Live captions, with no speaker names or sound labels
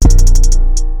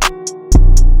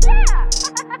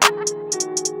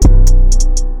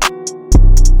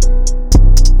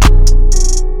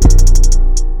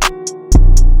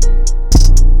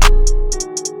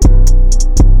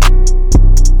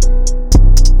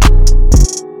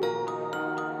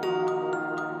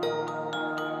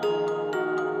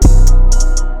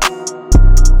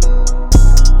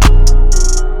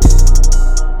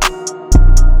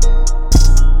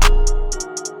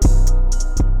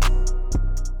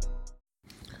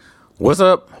What's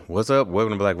up? What's up?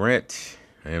 Welcome to Black Rent.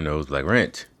 I am the host, Black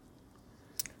Rent.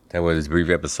 That what this brief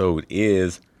episode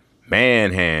is.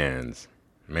 Manhands.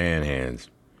 Manhands.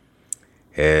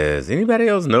 Has anybody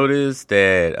else noticed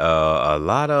that a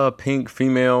lot of pink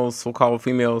females, so-called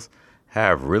females,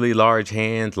 have really large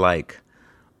hands? Like,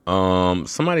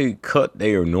 somebody cut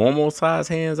their normal size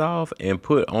hands off and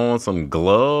put on some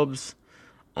gloves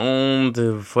for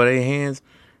their hands.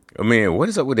 I mean, what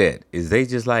is up with that? Is they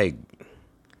just like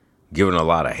giving a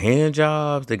lot of hand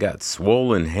jobs? They got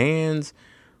swollen hands.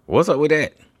 What's up with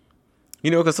that?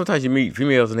 You know, because sometimes you meet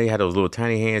females and they have those little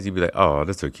tiny hands. You be like, oh,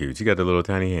 that's so cute. She got the little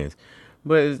tiny hands.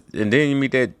 And then you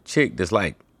meet that chick that's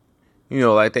like, you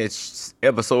know, like that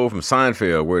episode from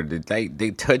Seinfeld where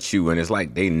they touch you and it's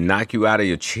like they knock you out of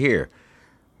your chair.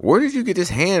 Where did you get this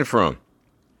hand from?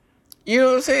 You know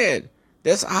what I'm saying?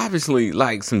 That's obviously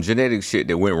like some genetic shit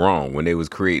that went wrong when they was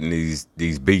creating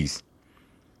these beasts.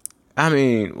 I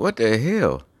mean, what the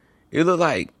hell? It looked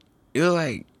like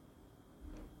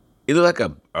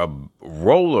a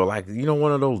roller, like, you know,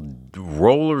 one of those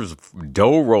rollers,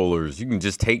 dough rollers. You can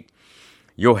just take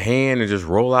your hand and just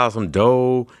roll out some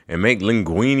dough and make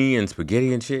linguine and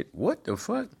spaghetti and shit. What the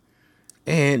fuck?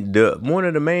 And one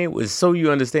of the main was, so you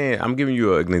understand, I'm giving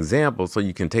you an example so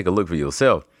you can take a look for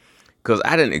yourself. Because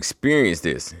I didn't experience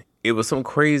this. It was some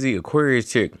crazy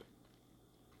Aquarius chick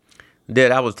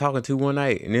that I was talking to one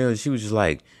night, and then she was just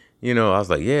like, you know, I was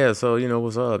like, yeah, so, you know,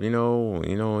 what's up? You know,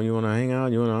 you want to hang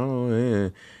out? You want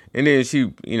to, and then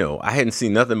she, you know, I hadn't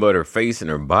seen nothing but her face and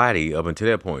her body up until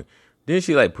that point. Then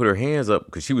she like put her hands up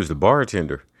because she was the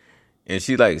bartender, and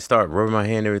she like started rubbing my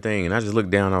hand and everything, and I just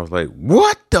looked down and I was like,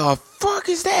 what the fuck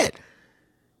is that?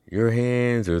 Your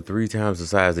hands are 3 times the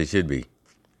size they should be.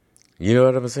 You know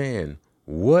what I'm saying?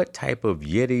 What type of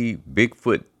Yeti,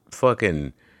 Bigfoot,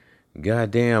 fucking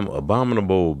goddamn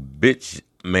abominable bitch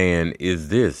man is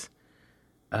this?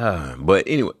 But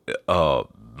anyway,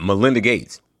 Melinda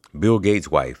Gates, Bill Gates'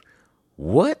 wife,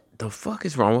 what the fuck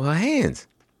is wrong with her hands?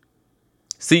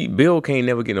 See, Bill can't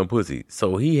never get no pussy,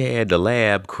 so he had the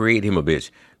lab create him a bitch.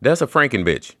 That's a Franken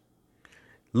bitch.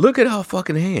 Look at her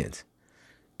fucking hands.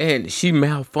 And she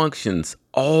malfunctions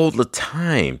all the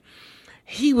time.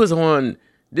 He was on,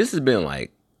 this has been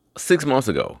like 6 months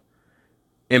ago.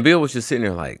 And Bill was just sitting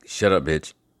there like, shut up,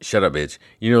 bitch. Shut up, bitch.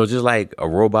 You know, just like a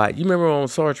robot. You remember on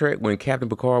Star Trek when Captain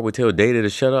Picard would tell Data to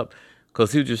shut up?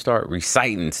 Because he would just start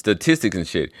reciting statistics and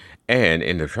shit. And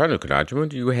in the China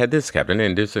document, you had this, Captain,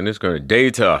 and this going to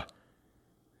data.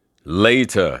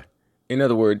 Later. In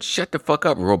other words, shut the fuck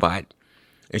up, robot.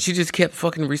 And she just kept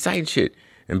fucking reciting shit.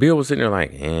 And Bill was sitting there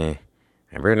like, I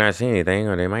better not say anything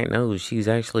or they might know she's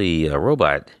actually a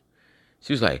robot.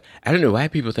 She was like, I don't know why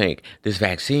people think this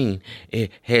vaccine,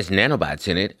 it has nanobots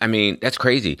in it. I mean, that's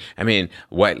crazy. I mean,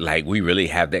 what, like, we really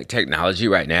have that technology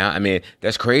right now? I mean,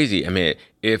 that's crazy. I mean,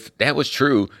 if that was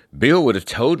true, Bill would have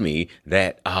told me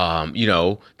that, you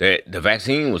know, that the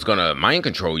vaccine was going to mind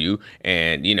control you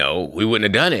and, you know, we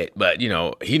wouldn't have done it. But, you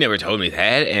know, he never told me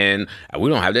that and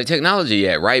we don't have that technology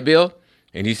yet. Right, Bill?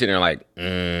 And he's sitting there like,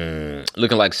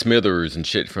 looking like Smithers and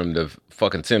shit from the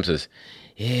fucking Simpsons.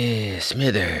 Yeah,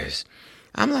 Smithers.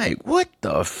 I'm like, what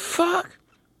the fuck?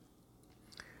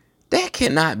 That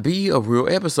cannot be a real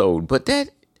episode, but that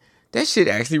shit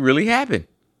actually really happened.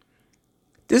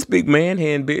 This big man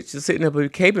hand bitch is sitting up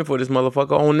and caping for this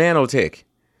motherfucker on nanotech.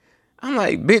 I'm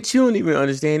like, bitch, you don't even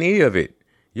understand any of it.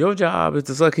 Your job is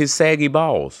to suck his saggy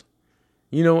balls,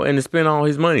 you know, and to spend all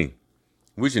his money,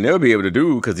 which you'll never be able to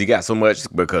do because he got so much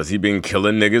because he been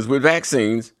killing niggas with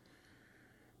vaccines.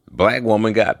 Black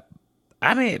woman got,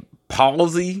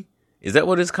 palsy. Is that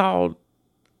what it's called?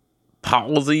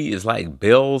 Palsy is like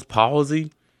Bell's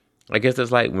palsy. I guess that's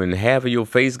like when half of your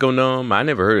face go numb. I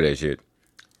never heard of that shit.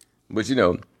 But you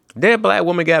know, that black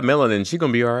woman got melanin. She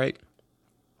gonna be all right.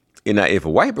 And now, if a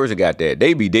white person got that,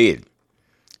 they be dead.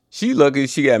 She lucky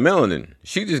she got melanin.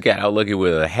 She just got out lucky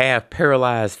with a half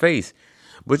paralyzed face.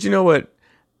 But you know what?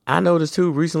 I noticed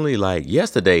too recently, like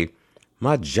yesterday,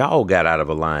 my jaw got out of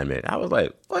alignment. I was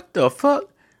like, what the fuck?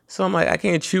 So I'm like, I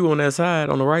can't chew on that side,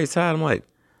 on the right side. I'm like,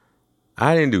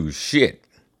 I didn't do shit.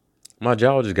 My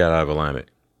jaw just got out of alignment.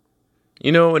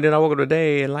 You know, and then I woke up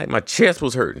today and like my chest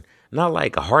was hurting. Not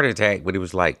like a heart attack, but it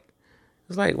was like,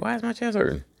 why is my chest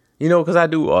hurting? You know, because I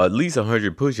do at least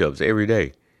 100 push-ups every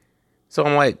day. So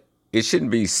I'm like, it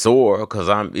shouldn't be sore because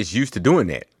it's used to doing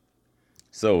that.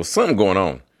 So something going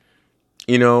on.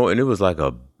 You know, and it was like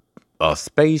a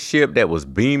spaceship that was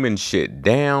beaming shit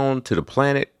down to the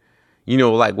planet. You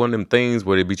know, like one of them things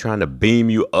where they be trying to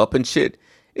beam you up and shit.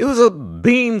 It was a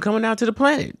beam coming out to the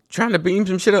planet, trying to beam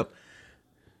some shit up.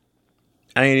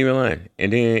 I ain't even lying.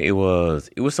 And then it was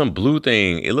some blue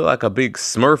thing. It looked like a big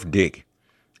Smurf dick.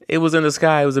 It was in the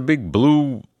sky. It was a big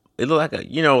blue. It looked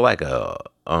like a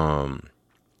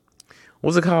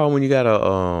what's it called when you got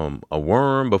a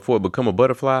worm before it become a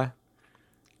butterfly?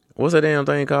 What's that damn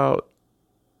thing called?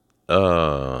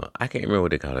 I can't remember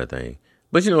what they call that thing.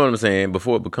 But you know what I'm saying?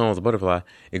 Before it becomes a butterfly,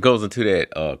 it goes into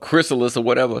that chrysalis or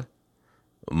whatever.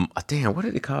 Damn, what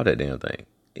did they call that damn thing?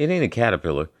 It ain't a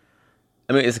caterpillar.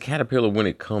 I mean, it's a caterpillar when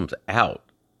it comes out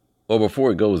or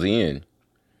before it goes in.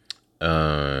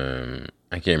 I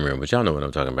can't remember, but y'all know what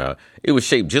I'm talking about. It was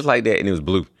shaped just like that, and it was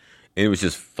blue, and it was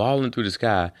just falling through the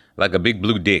sky like a big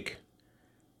blue dick.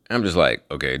 I'm just like,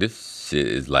 okay, this shit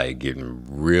is like getting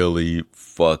really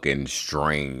fucking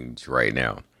strange right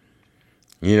now.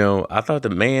 You know, I thought the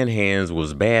man hands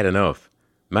was bad enough.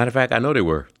 Matter of fact, I know they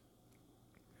were.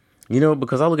 You know,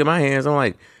 because I look at my hands, I'm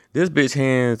like, this bitch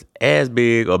hands as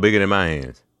big or bigger than my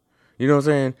hands. You know what I'm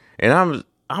saying? And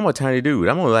I'm a tiny dude.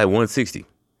 I'm only like 160.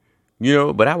 You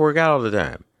know, but I work out all the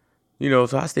time. You know,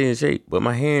 so I stay in shape. But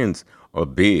my hands are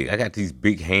big. I got these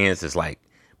big hands that's like,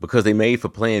 because they made for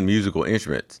playing musical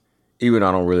instruments. Even though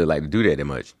I don't really like to do that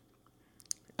much.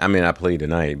 I mean, I play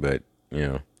tonight, but, you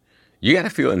know, you got to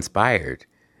feel inspired.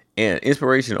 And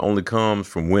inspiration only comes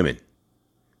from women.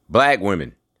 Black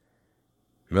women.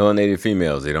 Melanated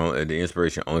females. The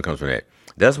inspiration only comes from that.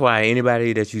 That's why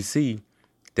anybody that you see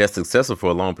that's successful for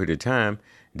a long period of time,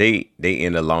 they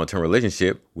end a long-term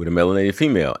relationship with a melanated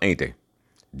female, ain't they?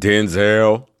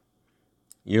 Denzel.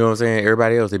 You know what I'm saying?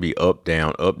 Everybody else, they be up,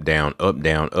 down, up, down, up,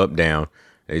 down, up, down.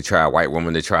 They try a white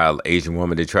woman, they try an Asian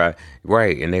woman, they try,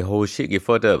 right, and they whole shit get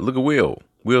fucked up. Look at Will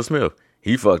Smith.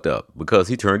 He fucked up because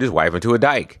he turned his wife into a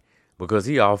dyke because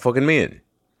he all fucking men.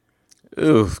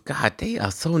 Ugh, God, they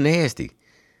are so nasty.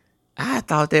 I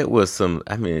thought that was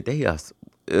they are,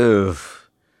 ugh.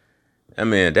 I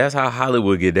mean, that's how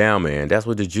Hollywood get down, man. That's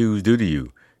what the Jews do to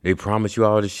you. They promise you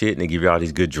all this shit and they give you all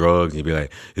these good drugs and you be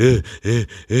like,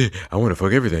 I want to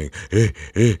fuck everything.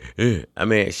 I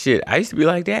mean, shit, I used to be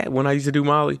like that when I used to do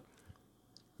Molly.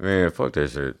 Man, fuck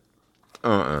that shit.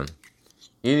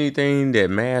 Anything that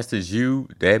masters you,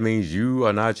 that means you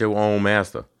are not your own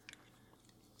master.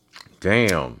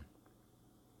 Damn.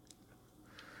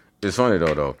 It's funny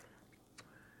though.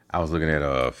 I was looking at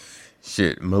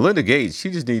Melinda Gates. She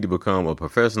just need to become a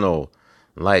professional,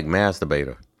 like,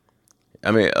 masturbator. I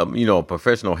mean, a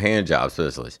professional hand job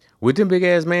specialist with them big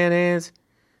ass man hands.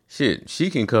 Shit,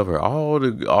 she can cover all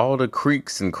the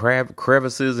creeks and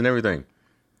crevices and everything.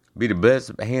 Be the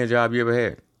best hand job you ever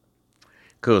had.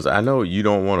 Cause I know you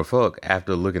don't want to fuck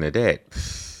after looking at that.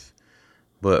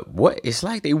 But what? It's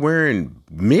like they wearing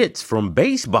mitts from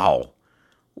baseball.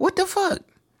 What the fuck?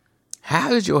 How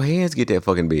did your hands get that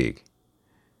fucking big?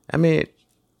 I mean,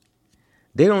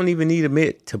 they don't even need a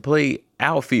mitt to play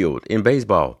outfield in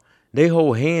baseball. Their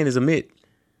whole hand is a mitt.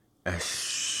 I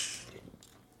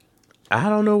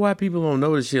don't know why people don't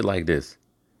notice shit like this.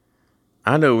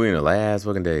 I know we're in the last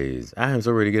fucking days. I am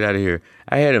so ready to get out of here.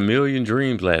 I had a million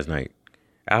dreams last night.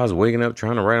 I was waking up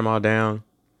trying to write them all down.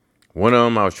 One of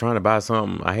them, I was trying to buy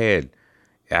something.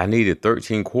 I needed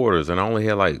 13 quarters and I only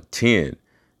had like 10.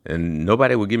 And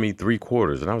nobody would give me 3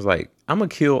 quarters. And I was like, I'm going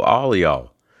to kill all of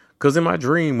y'all. Because in my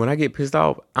dream, when I get pissed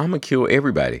off, I'm going to kill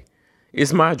everybody.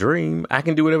 It's my dream. I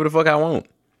can do whatever the fuck I want.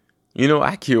 You know,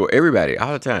 I kill everybody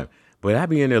all the time. But I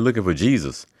be in there looking for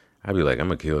Jesus. I be like, I'm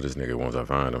going to kill this nigga once I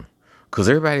find him. Because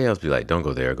everybody else be like, don't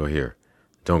go there, go here.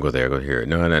 Don't go there, go here.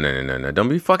 No. Don't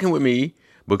be fucking with me.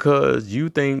 Because you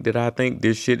think that I think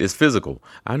this shit is physical.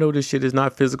 I know this shit is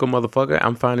not physical, motherfucker.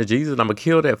 I'm finding Jesus and I'm going to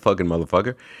kill that fucking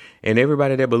motherfucker. And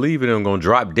everybody that believe in him going to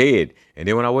drop dead. And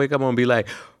then when I wake up, I'm going to be like,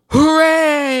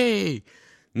 hooray!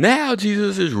 Now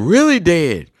Jesus is really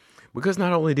dead. Because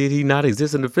not only did he not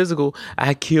exist in the physical,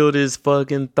 I killed his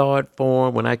fucking thought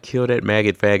form when I killed that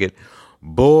maggot faggot.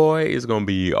 Boy, it's going to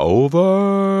be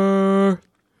over.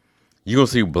 You're going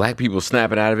to see black people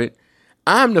snapping out of it.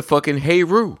 I'm the fucking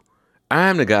Heru.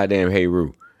 I'm the goddamn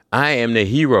Heru. I am the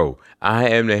hero. I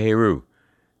am the Heru.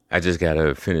 I just got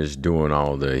to finish doing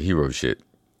all the hero shit.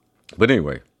 But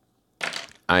anyway,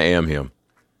 I am him.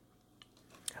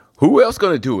 Who else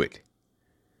going to do it?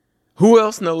 Who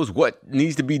else knows what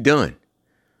needs to be done?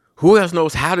 Who else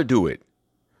knows how to do it?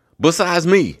 Besides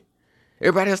me.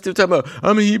 Everybody else still talking about,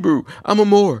 I'm a Hebrew. I'm a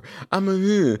Moor. I'm a...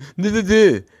 You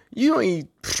ain't...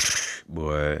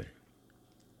 Boy...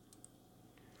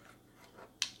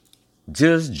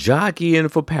 Just jockeying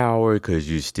for power because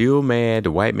you're still mad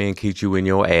the white man kicked you in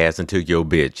your ass and took your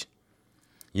bitch.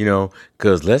 You know,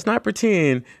 because let's not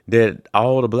pretend that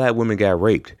all the black women got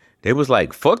raped. They was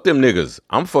like, fuck them niggas.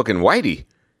 I'm fucking whitey.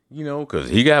 You know, because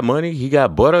he got money, he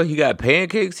got butter, he got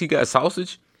pancakes, he got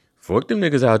sausage. Fuck them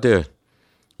niggas out there.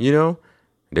 You know,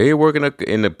 they working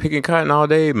in the picking cotton all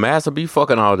day. Massa be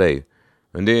fucking all day.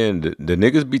 And then the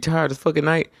niggas be tired as fucking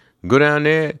night. Go down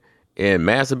there and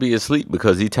Massa be asleep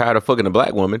because he tired of fucking the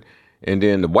black woman. And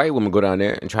then the white woman go down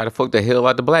there and try to fuck the hell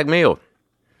out the black male.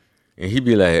 And he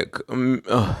be like,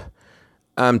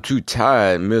 I'm too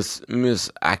tired,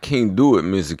 Miss, I can't do it,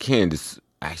 Miss Candace.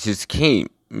 I just can't,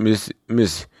 Missy.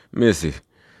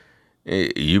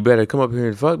 You better come up here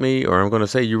and fuck me or I'm going to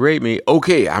say you raped me.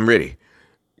 Okay, I'm ready.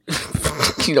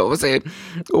 You know what I'm saying?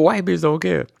 White bitches don't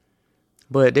care.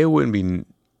 But there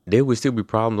would still be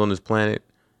problems on this planet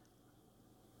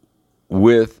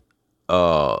with,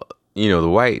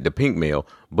 the pink male.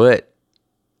 But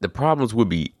the problems would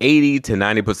be 80 to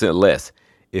 90% less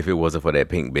if it wasn't for that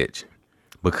pink bitch.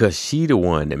 Because she the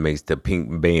one that makes the pink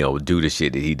male do the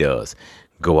shit that he does.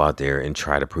 Go out there and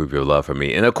try to prove your love for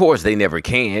me. And of course they never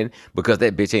can because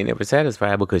that bitch ain't never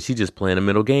satisfied because she just playing a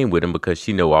middle game with him because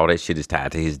she know all that shit is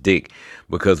tied to his dick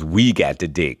because we got the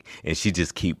dick. And she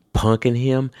just keep punking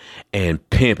him and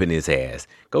pimping his ass.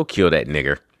 Go kill that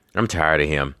nigger. I'm tired of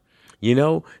him. You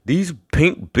know, these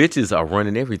pink bitches are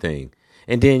running everything.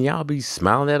 And then y'all be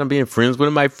smiling at him being friends with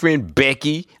him. My friend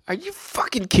Becky. Are you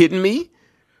fucking kidding me?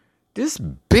 This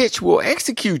bitch will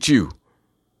execute you.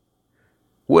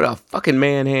 With a fucking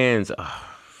man hands. Oh,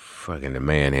 fucking the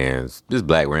man hands. This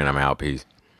Black Ran, I'm out. Peace.